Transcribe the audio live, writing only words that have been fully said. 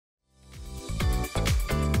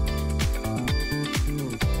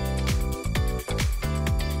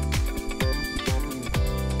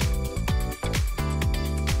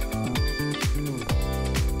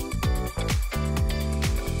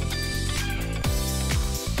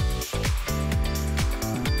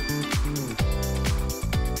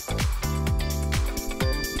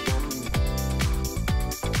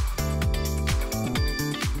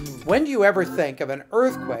When do you ever think of an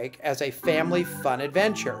earthquake as a family fun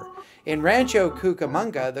adventure? In Rancho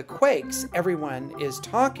Cucamonga, the Quakes everyone is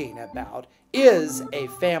talking about is a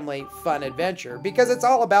family fun adventure because it's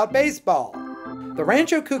all about baseball. The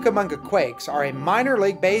Rancho Cucamonga Quakes are a minor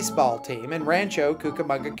league baseball team in Rancho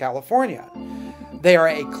Cucamonga, California. They are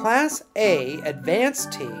a Class A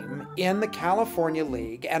advanced team in the California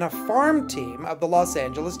League and a farm team of the Los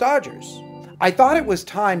Angeles Dodgers. I thought it was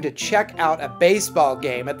time to check out a baseball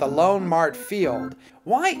game at the Loan Mart field.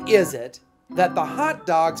 Why is it that the hot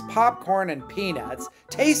dogs, popcorn, and peanuts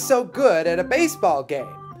taste so good at a baseball game?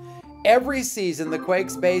 Every season, the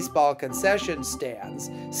Quakes Baseball concession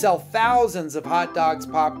stands sell thousands of hot dogs,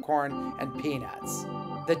 popcorn, and peanuts.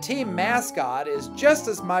 The team mascot is just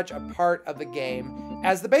as much a part of the game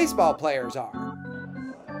as the baseball players are.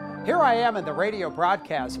 Here I am in the radio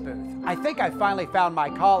broadcast booth. I think I finally found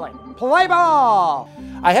my calling. Play ball!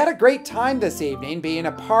 I had a great time this evening being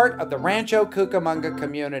a part of the Rancho Cucamonga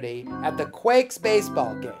community at the Quakes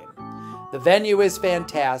Baseball game. The venue is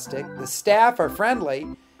fantastic, the staff are friendly,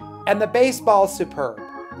 and the baseball's superb.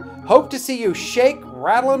 Hope to see you shake,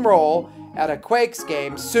 rattle, and roll at a Quakes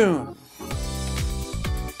game soon.